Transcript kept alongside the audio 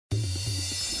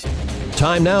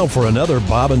Time now for another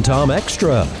Bob and Tom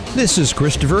Extra. This is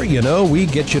Christopher. You know, we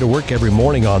get you to work every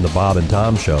morning on the Bob and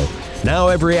Tom Show. Now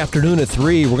every afternoon at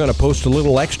 3, we're going to post a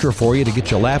little extra for you to get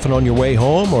you laughing on your way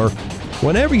home or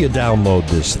whenever you download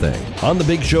this thing. On the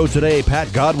big show today,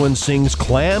 Pat Godwin sings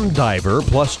Clam Diver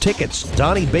plus tickets,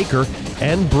 Donnie Baker,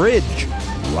 and Bridge.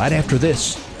 Right after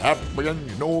this. Happy and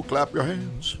you know, clap your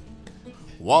hands.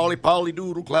 Wally Polly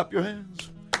Doodle, clap your hands.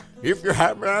 If you're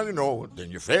happy and you know it,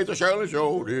 then your faith will surely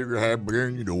show. If you're happy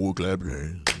and you know it, clap your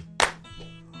hands.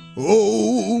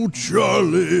 Oh,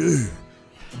 Charlie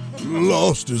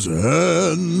lost his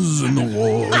hands in the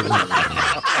war.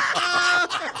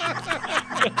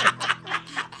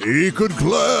 He could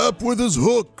clap with his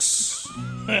hooks.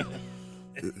 It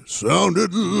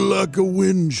sounded like a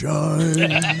wind chime.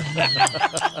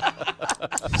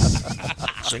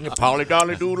 Sing a Polly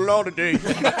Dolly Doodle all the day.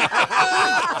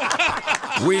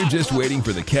 We're just waiting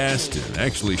for the cast to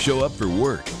actually show up for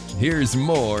work. Here's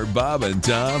more Bob and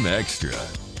Tom Extra.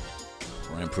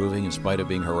 We're improving in spite of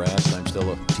being harassed. I'm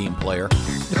still a team player.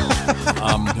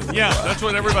 Yeah, that's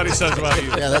what everybody says about you.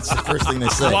 Yeah, that's the first thing they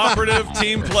say. Cooperative,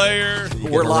 team player.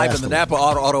 We're live in the Napa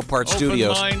Auto Parts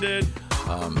Studios. Open-minded.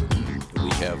 We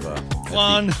have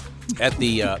Fun. at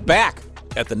the back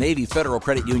at the Navy Federal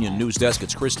Credit Union news desk.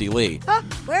 It's Christy Lee. Huh?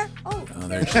 Where? Oh.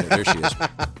 There she is.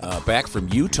 Back from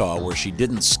Utah, where she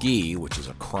didn't ski, which is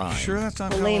a crime. Sure, that's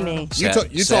not Believe me.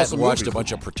 Sat and watched a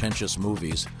bunch of pretentious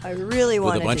movies. I really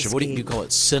wanted with a bunch to of, what do ski. you call it,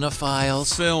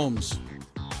 cinephiles? Films.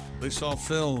 They saw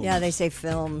films. Yeah, they say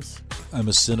films. I'm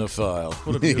a cinephile.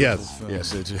 What a beautiful film.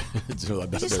 Yes, it's I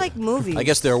just like movies. I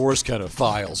guess there are worse kind of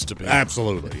files to be.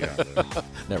 Absolutely, yeah.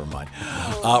 Never mind.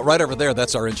 Right over there,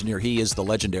 that's our engineer. He is the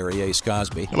legendary Ace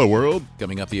Cosby. Hello, world.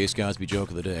 Coming up, the Ace Cosby joke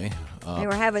of the day. They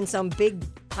were having some big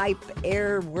pipe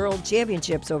air world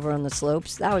championships over on the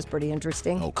slopes. That was pretty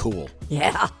interesting. Oh, cool.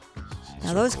 Yeah.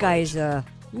 Now those guys,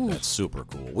 That's super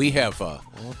cool. We have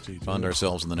found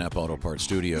ourselves in the Napa Auto Parts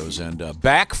Studios, and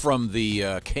back from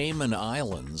the Cayman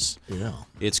Islands,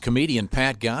 it's comedian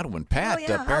Pat Godwin. Pat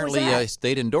apparently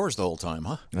stayed indoors the whole time,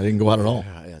 huh? I didn't go out at all.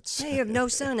 you have no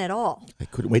sun at all. I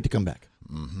couldn't wait to come back.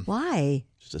 Why?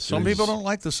 Some people don't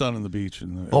like the sun and the beach.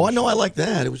 Oh, I know. I like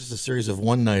that. It was just a series of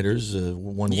one-nighters.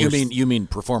 You mean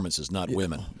performances, not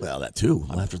women? Well, that too.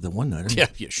 After the one-nighter. Yeah,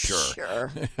 sure. Sure.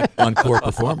 Encore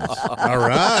performance. All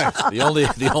right.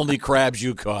 The only crabs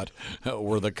you caught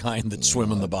were the kind that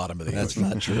swim in the bottom of the That's ocean.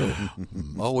 not true.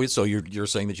 Oh, wait, so you're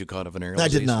saying that you caught a venereal I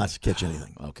disease? did not catch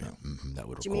anything. Okay, that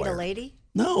would Did you require. meet a lady?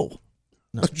 No.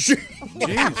 That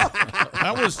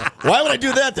was. Why would I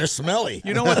do that? They're smelly.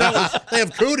 You know what that was? They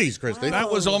have cooties, Christy.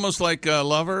 That was almost like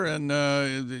Lover, and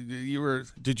you were.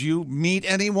 Did you meet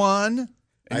anyone?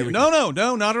 No,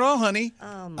 not at all, honey.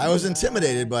 I was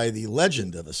intimidated by the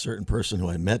legend of a certain person who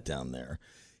I met down there.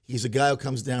 He's a guy who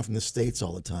comes down from the States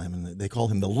all the time, and they call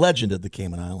him the legend of the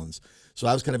Cayman Islands. So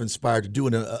I was kind of inspired to do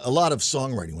a lot of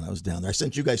songwriting when I was down there. I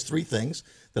sent you guys 3 things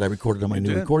that I recorded on my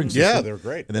new recording system. Yeah, they're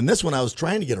great. And then this one I was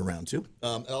trying to get around to.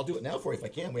 And I'll do it now for you if I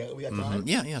can. We got time.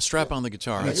 Yeah, strap on the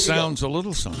guitar. It sounds a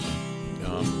little something.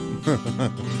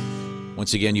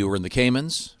 Once again, you were in the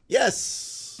Caymans?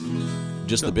 Yes.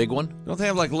 Just the big one? Don't they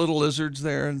have like little lizards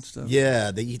there and stuff?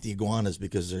 Yeah, they eat the iguanas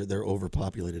because they're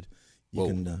overpopulated.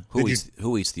 Who eats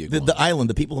the iguana? The island,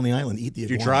 the people on the island eat the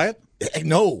iguana. Did you try it?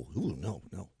 No. Ooh, no.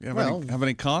 You have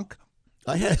any conch?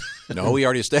 I had. No, we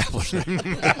already established it. Conch.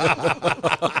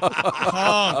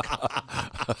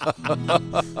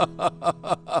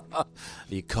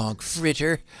 The conch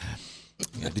fritter.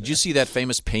 Yeah, did you see that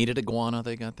famous painted iguana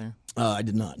they got there? I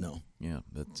did not know. Yeah,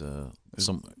 that it's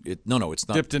not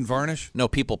Dipped in varnish? No,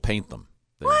 people paint them.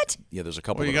 What? Yeah, there's a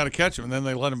couple. Well, you got to catch them, and then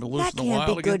they let them loose That in the wild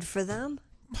can't be again. good for them.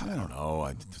 I don't know.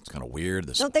 It's kind of weird.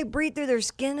 Don't they breathe through their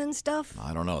skin and stuff?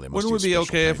 I don't know. They must Wouldn't it use be special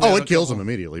okay if paint. we It kills them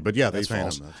immediately. But yeah, they That's paint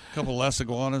false. them. A couple less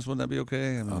iguanas, wouldn't that be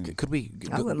okay? I mean, Okay, could we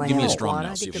I wouldn't mind give me a having strum iguana.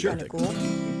 now? I See think if they're we kind of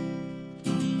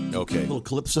cool. Okay. A little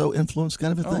calypso influence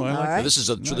kind of a thing. I like All right. This is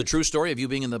the true story of you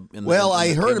being in the. Well, in I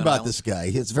the heard Cayman about Islands? this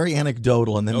guy. It's very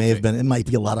anecdotal, and there may have been, it might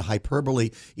be a lot of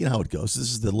hyperbole. You know how it goes.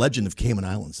 This is the legend of Cayman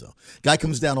Islands, though. Guy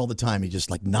comes down all the time. He just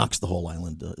like knocks the whole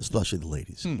island, especially the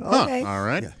ladies. Okay. All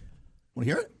right. Yeah. Want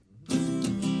to hear it?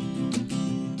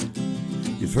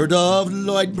 You've heard of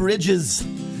Lloyd Bridges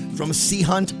from Sea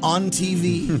Hunt on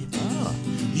TV.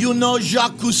 You know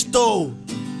Jacques Cousteau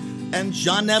and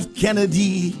John F.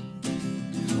 Kennedy.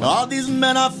 All these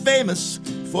men are famous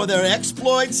for their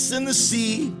exploits in the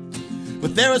sea.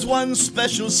 But there is one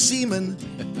special seaman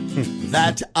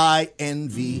that I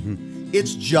envy.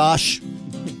 It's Josh,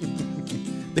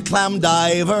 the clam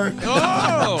diver.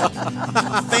 Oh!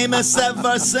 Famous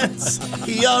ever since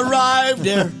he arrived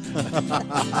there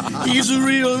He's a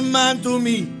real man to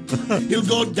me. He'll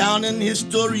go down in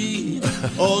history.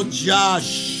 Oh,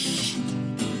 Josh,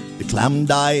 the clam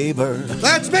diver.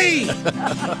 That's me!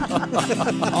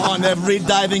 On every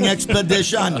diving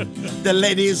expedition, the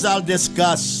ladies I'll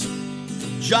discuss.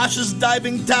 Josh's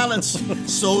diving talents,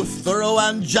 so thorough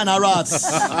and generous.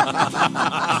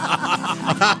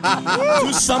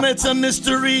 To some it's a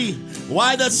mystery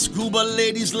why the scuba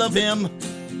ladies love him.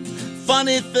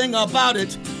 Funny thing about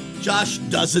it, Josh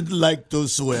doesn't like to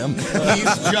swim.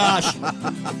 He's Josh.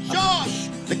 Josh,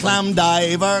 the clam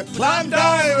diver. Clam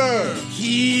diver!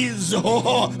 He's a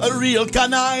real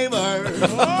conniver.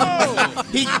 Oh.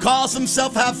 He calls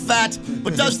himself half fat,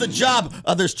 but does the job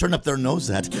others turn up their nose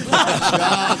at.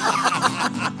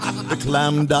 The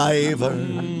clam diver.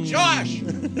 Josh!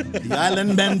 The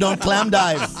island men don't clam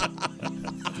dive.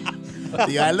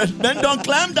 The island men don't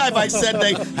clam dive, I said.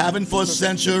 They haven't for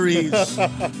centuries.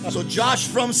 So Josh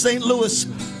from St. Louis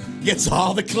gets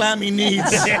all the clam he needs.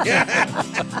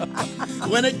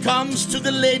 When it comes to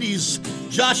the ladies,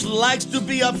 Josh likes to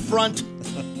be up front.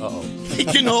 Uh-oh. He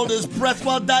can hold his breath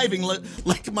while diving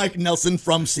like Mike Nelson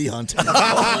from Sea Hunt.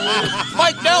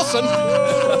 Mike Nelson!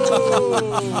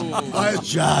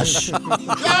 Josh. Josh!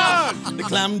 The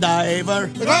clam diver.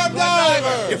 The clam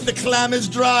diver! If the clam is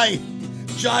dry,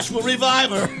 Josh will revive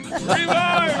her.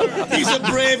 Revive her! He's a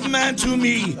brave man to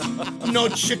me. No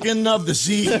chicken of the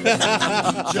sea.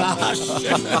 Josh.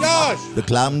 Josh! The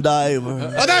clam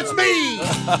diver. Oh, that's me!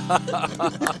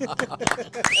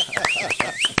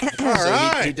 All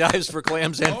right. He dives for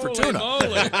clams and for tuna.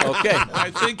 Moly. Okay.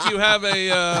 I think you have a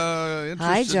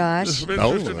Hi, Josh.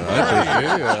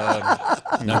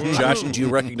 Now, Josh, do you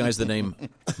recognize the name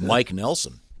Mike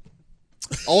Nelson?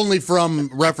 Only from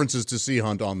references to Sea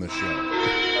Hunt on the show.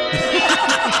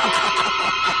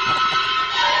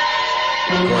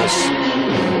 Of course,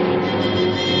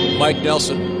 Mike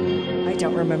Nelson, I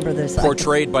don't remember this.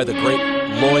 portrayed by the great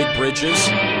Lloyd Bridges.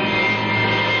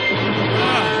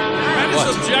 That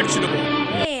is objectionable.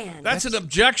 Man, That's an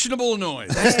objectionable noise.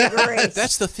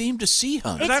 That's the theme to Sea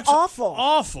Hunt. it's That's awful.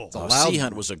 Awful. Sea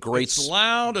Hunt was a great. It's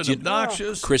loud and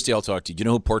obnoxious. Christy, I'll talk to you. Do you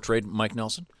know who portrayed Mike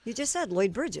Nelson? You just said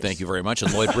Lloyd Bridges. Thank you very much.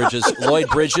 And Lloyd Bridges. Lloyd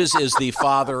Bridges is the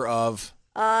father of.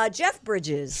 Jeff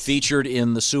Bridges. Featured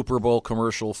in the Super Bowl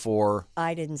commercial for.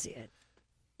 I didn't see it.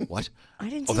 What? I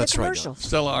didn't Oh, see that's the right, commercial.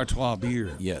 Stella Artois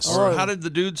beer. Yes. Or how did the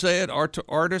dude say it? Our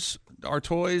toes?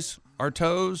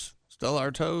 Stella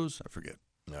Artois? I forget.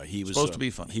 No, he was supposed to be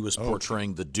funny. He was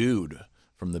portraying the dude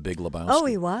from The Big Lebowski. Oh,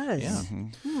 he was. Yeah.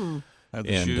 Had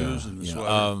the shoes and the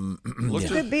sweater.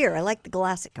 It's good beer. I like the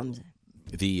glass it comes in.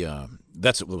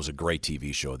 It was a great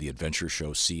TV show, the adventure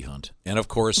show Sea Hunt. And, of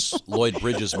course, Lloyd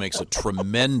Bridges makes a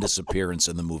tremendous appearance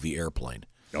in the movie Airplane.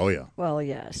 Oh, yeah. Well,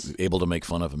 yes. Able to make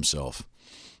fun of himself.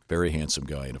 Very handsome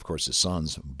guy. And, of course, his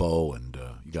sons, Bo, and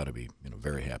you got to be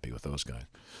very happy with those guys.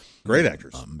 Great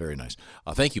actors. Very nice.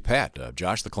 Thank you, Pat.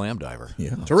 Josh the Clam Diver.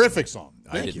 Yeah. Terrific song.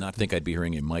 I did not think I'd be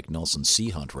hearing a Mike Nelson Sea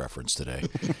Hunt reference today.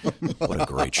 What a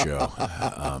great show.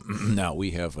 Now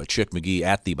we have Chick McGee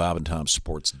at the Bob and Tom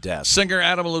Sports Desk. Singer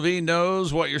Adam Levine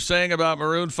knows what you're saying about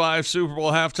Maroon 5 Super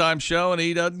Bowl halftime show, and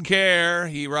he doesn't care.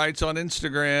 He writes on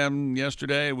Instagram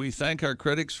yesterday, "We thank our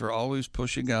critics for always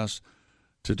pushing us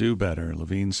to do better."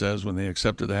 Levine says when they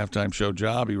accepted the halftime show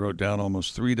job, he wrote down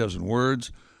almost 36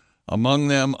 words. Among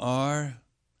them are,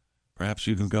 perhaps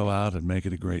you can go out and make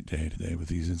it a great day today with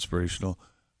these inspirational,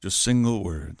 just single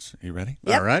words. Are you ready?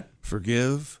 Yep. All right.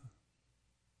 Forgive,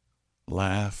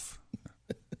 laugh,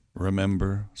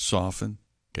 remember, soften,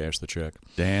 Cash the check.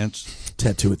 dance.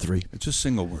 Tattoo at 3. It's just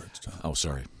single words, Tom. Oh,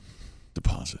 sorry.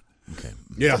 Deposit. Okay.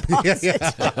 Yeah.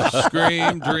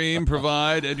 Scream, dream,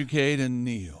 provide, educate, and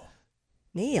kneel.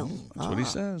 Neil. That's what he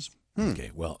says.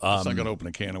 Okay. Well, It's not going to open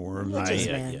a can of worms.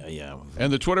 yeah.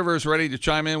 And the Twitterverse ready to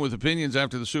chime in with opinions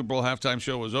after the Super Bowl halftime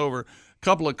show was over. A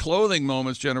couple of clothing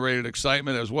moments generated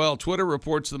excitement as well. Twitter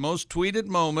reports the most tweeted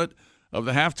moment of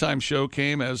the halftime show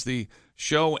came as the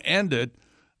show ended.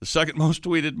 The second most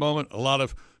tweeted moment, a lot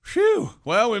of, phew,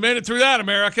 well, we made it through that,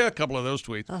 America. A couple of those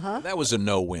tweets. That was a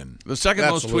no-win. The second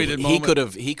most tweeted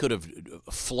moment. He could have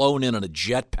flown in on a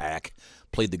jetpack,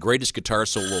 played the greatest guitar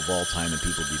solo of all time, and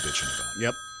people would be bitching about it.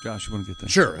 Yep. Josh, you want to get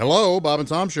that? Sure. Hello, Bob and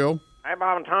Tom Show. Hey,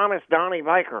 Bob and Tom, it's Donnie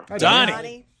Baker. Hi,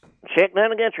 Donnie. Shit,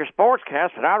 nothing against your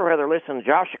sportscast, but I'd rather listen to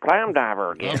Josh the Clam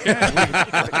Diver again. Okay.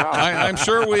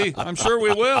 I'm sure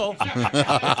we will.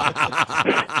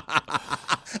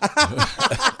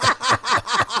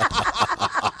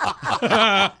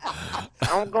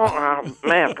 I'm going.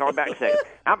 Man, call me back a second.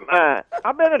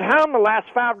 I've been at home the last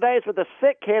 5 days with a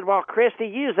sick kid while Christy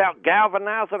U's out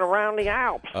galvanizing around the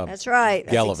Alps. That's right.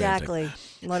 That's gallivanting. exactly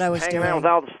what I was Hanging doing. out with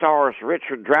all the stars,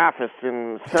 Richard Dreyfuss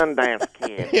and Sundance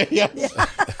Kid. Yes.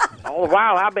 All the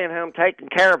while, I've been home taking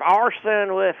care of our son,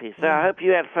 Woofy. So I hope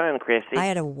you had fun, Christy. I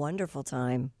had a wonderful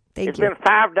time. Thank It's you. been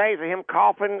 5 days of him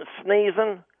coughing,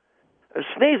 sneezing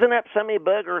up so many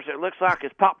boogers it looks like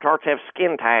his Pop-Tarts have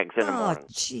skin tags in the Oh, morning.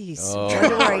 jeez.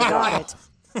 Wonder where he got it.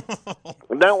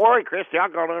 Well, don't worry, Christy. I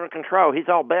got it under control. He's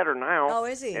all better now. Oh,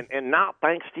 is he? And not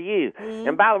thanks to you.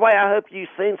 And by the way, I hope you've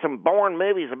seen some boring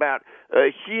movies about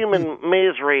human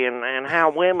misery and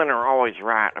how women are always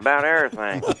right about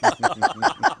everything.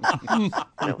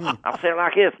 I'll say it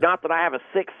like this. Not that I have a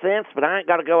sixth sense, but I ain't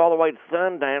got to go all the way to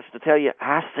Sundance to tell you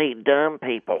I see dumb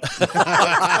people.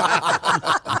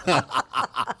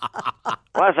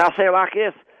 Plus, I'll say it like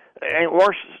this. Ain't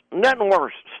worse, nothing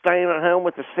worse, staying at home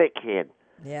with a sick kid.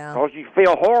 Yeah. Because you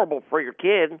feel horrible for your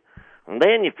kid, and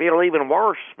then you feel even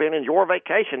worse spending your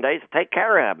vacation days to take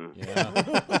care of him. Yeah.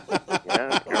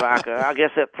 You're like, I guess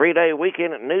that 3-day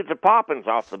weekend at Nudes of Poppins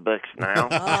off the books now.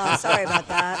 Oh, sorry about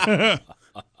that.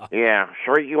 Yeah,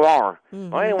 sure you are.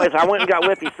 Well, anyways, I went and got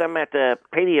Whippy some at the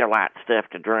Pedialyte stuff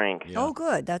to drink. Yeah. Oh,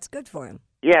 good. That's good for him.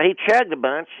 Yeah, he chugged a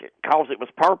bunch because it was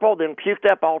purple, then puked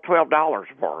up all $12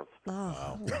 worth.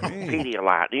 Oh.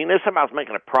 Pedialyte. You know somebody's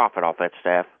making a profit off that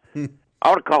stuff. I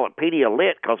ought to call it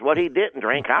Pedialyte because what he didn't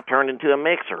drink, I turned into a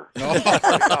mixer.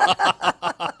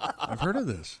 I've heard of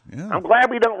this. Yeah. I'm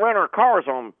glad we don't run our cars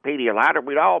on Pedialyte or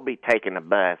we'd all be taking a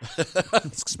bus.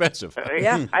 It's expensive.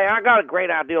 Yeah. Hey, I got a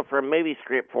great idea for a movie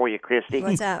script for you, Christy.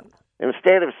 What's that?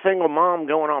 Instead of single mom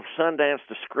going off Sundance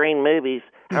to screen movies,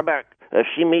 how about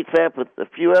she meets up with a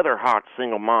few other hot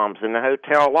single moms in the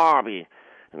hotel lobby?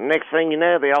 And next thing you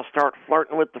know, they all start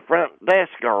flirting with the front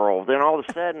desk girl. Then all of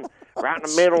a sudden, right in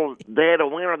the middle, dead of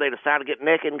winter, they decide to get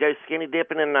naked and go skinny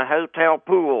dipping in the hotel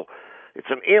pool. It's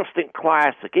an instant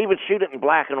classic. Even shoot it in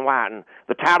black and white, and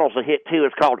the title's a hit, too.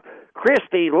 It's called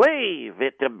Christy Leave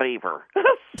It to Beaver.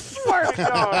 Swear to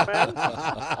God, man.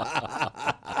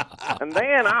 And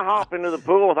then I hop into the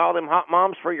pool with all them hot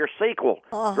moms for your sequel.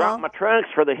 Drop my trunks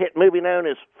for the hit movie known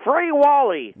as Free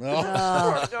Wally.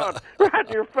 Swear to God, right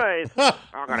in your face.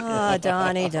 Oh,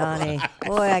 Donnie.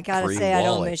 Boy, I got to Free say, I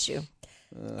don't Wally. miss you.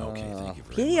 Okay, thank you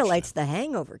very much. Pedialyte's the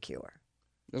hangover cure.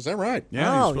 Is that right? Yeah,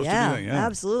 you're Oh, supposed yeah, to do that, yeah.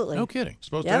 absolutely. No kidding.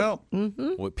 Supposed Yep. to help.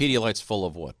 Well, Pedialyte's full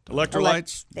of what?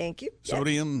 Electrolytes, Thank you. Yep.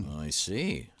 sodium, I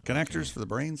see. connectors for the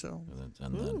brain cell.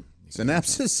 And then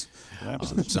Synapses?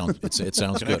 it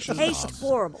sounds good. Tastes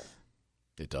horrible.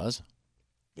 It does?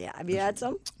 Yeah, have you had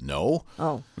some? No,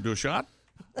 Oh. We'll do a shot.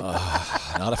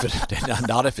 not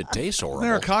if it tastes horrible. Isn't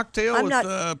there a cocktail I'm with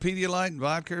not- Pedialyte and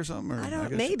vodka or something? Or I don't-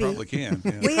 guess maybe. You probably can.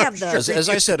 Yeah. We have the As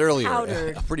I said earlier,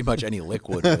 powdered. pretty much any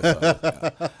liquid. With,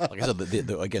 like I said,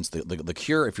 against the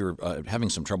cure, if you're having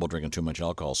some trouble drinking too much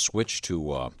alcohol, switch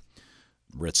to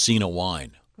Retsina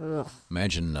wine. Ugh.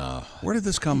 Imagine. Where did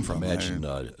this come from? Imagine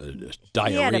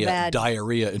He had a bad-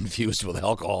 diarrhea infused with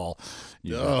alcohol.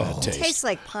 It tastes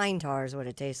like pine tar is what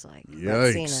it tastes like.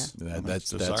 Yikes. Retsina. That's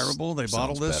desirable. They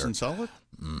bottle sounds this better. and sell it.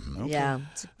 Yeah,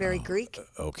 it's very Greek.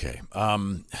 Okay.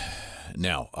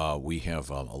 Now we have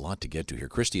a lot to get to here.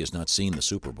 Christy has not seen the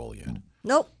Super Bowl yet.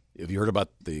 Nope. Have you heard about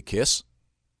the kiss?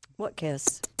 What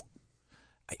kiss?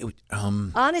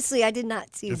 Honestly, I did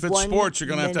not see If it's one sports, you're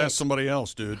going to have to minute. ask somebody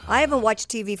else, dude. I haven't watched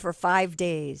TV for 5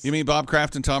 days. You mean Bob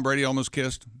Kraft and Tom Brady almost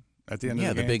kissed at the end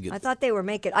of the game? I thought they were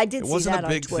making. I did It see wasn't that a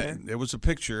big on Twitter. thing. It was a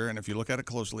picture, and if you look at it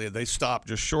closely, they stopped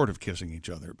just short of kissing each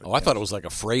other. But I thought it was like a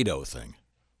Fredo thing.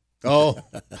 Oh.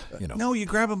 No, you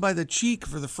grab him by the cheek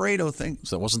for the Fredo thing.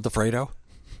 So that wasn't the Fredo?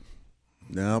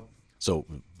 Nope. So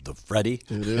the Freddy?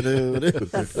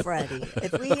 The Freddy.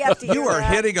 If we have to hear You are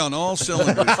that, hitting on all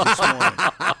cylinders this morning.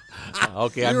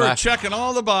 Okay, You are checking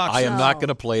all the boxes. I am not going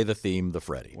to play the theme, the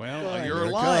Freddy. Well,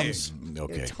 you're lying.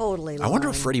 Okay. You're totally I wonder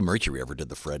if lying. Freddie Mercury ever did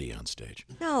the Freddy on stage.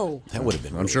 No. That would have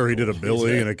been. I'm really sure he cool. did a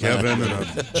Billy and a Kevin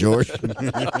and a George.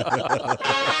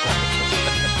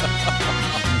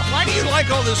 Why do you like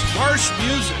all this harsh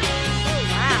music?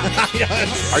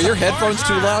 Wow. Are your headphones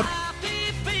too loud?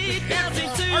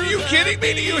 Are you kidding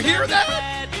me? Do you hear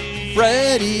that?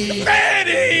 Freddie!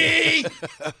 Freddie!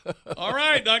 All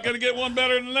right, not going to get one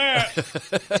better than that.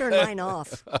 Turn mine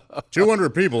off.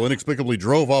 200 people inexplicably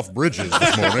drove off bridges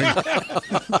this morning.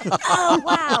 Oh,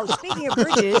 wow. Speaking of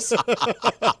bridges,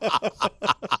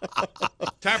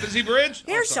 Tappan Zee Bridge?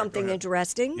 here's something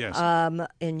interesting. Yes.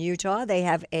 In Utah, they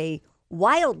have a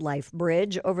wildlife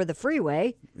bridge over the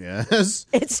freeway. Yes.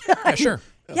 It's Yeah, sure.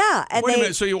 Yeah, and Wait a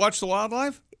minute. So you watch the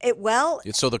wildlife?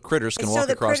 It's so the critters can walk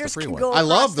across the freeway. I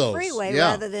love those. Freeway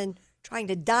rather than trying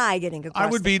to die getting across. I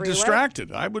would be the freeway.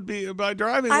 distracted. I would be by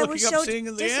driving, looking up, seeing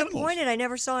the animals. I was so disappointed. I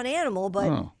never saw an animal,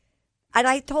 but. And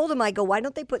I told him, I go, why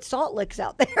don't they put salt licks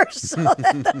out there so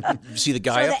that you see the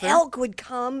guy up the there? elk would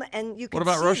come and you could What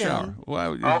about see rush them.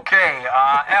 hour? Okay,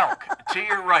 elk, to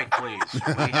your right, please. We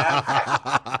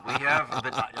have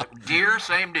the deer,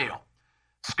 same deal.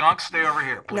 Skunks, stay over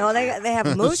here, please. No, they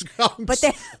have moose, but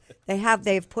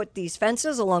they've put these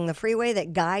fences along the freeway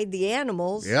that guide the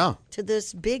animals to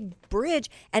this big bridge,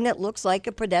 and it looks like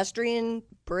a pedestrian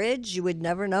bridge. You would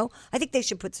never know. I think they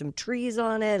should put some trees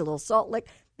on it, a little salt lick.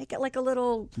 Make it like a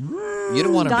little. You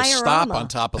don't want him to stop on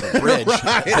top of the bridge.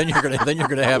 Then you're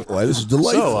gonna have. Why, this is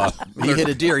delightful. So he hit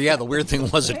a deer. Yeah, the weird thing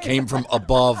was it came from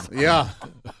above. Yeah.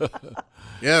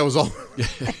 Yeah, it was all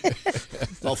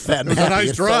fat. It was a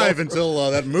nice drive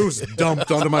until that moose dumped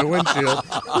onto my windshield.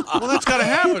 Well, that's got to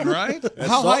happen, right?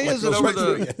 How high is it over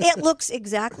the? It looks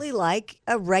exactly like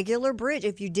a regular bridge.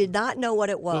 If you did not know what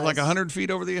it was, Like 100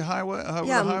 feet over the highway.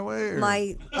 Yeah, the highway. Or?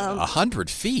 100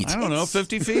 feet. I don't know,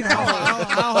 50 feet.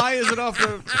 How high is it off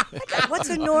the? What's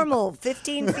a normal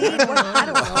 15 feet? I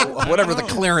don't know. Whatever the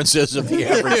clearance is of the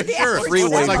average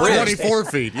freeway it's like bridge. 24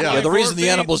 feet. Yeah. The reason the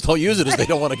animals don't use it is they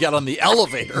don't want to get on the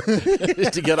elevator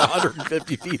to get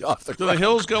 150 feet off the Do ground. the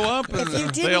hills go up and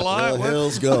stay alive? The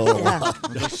hills go. Yeah.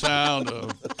 The sound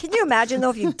of. Can you imagine though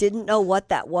if you didn't know what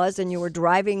that was and you were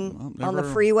driving on the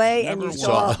freeway and you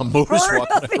saw a moose herd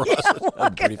walking of- across?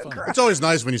 walking Pretty fun. across. It's always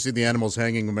nice when you see the animals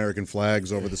hanging American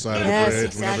flags over the side of the bridge.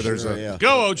 Exactly. Whenever there's a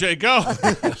Go, OJ,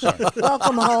 go.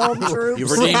 Welcome home, troops.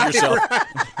 You've redeemed yourself.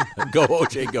 Go,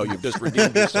 OJ, go. You've just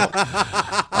redeemed yourself.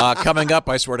 Coming up,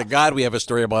 I swear to God, we have a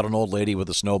story about an old lady with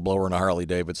a snowblower and a Harley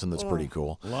Davidson that's pretty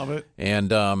cool. Love it.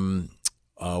 And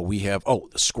we have,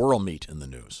 squirrel meat in the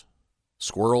news.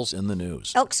 Squirrels in the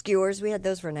news. Elk skewers. We had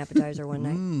those for an appetizer one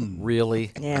night.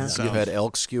 Really? Yeah. You had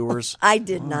elk skewers? I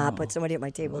did not, but somebody at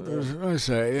my table did. I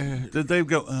say, did they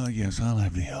go? Oh, yes, I'll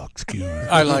have the elk skewer.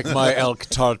 I like my elk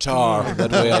tartare.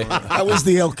 That way How was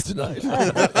the elk tonight?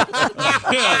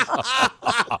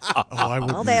 I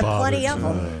wouldn't Well, they have bother plenty of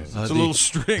tonight. them. It's a little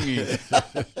stringy.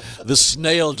 the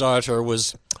snail darter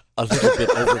was a little bit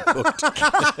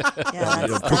overcooked. Yeah,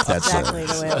 that's exactly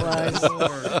the way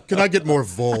it was. Can I get more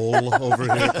vol over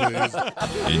here, please?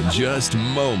 In just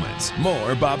moments,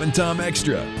 more Bob and Tom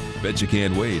Extra. Bet you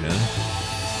can't wait, huh?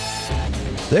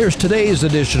 There's today's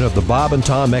edition of the Bob and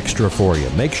Tom Extra for you.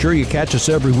 Make sure you catch us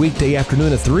every weekday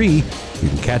afternoon at 3. You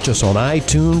can catch us on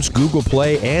iTunes, Google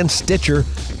Play, and Stitcher.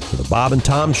 For the Bob and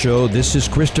Tom Show, this is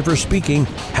Christopher speaking.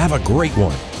 Have a great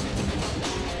one.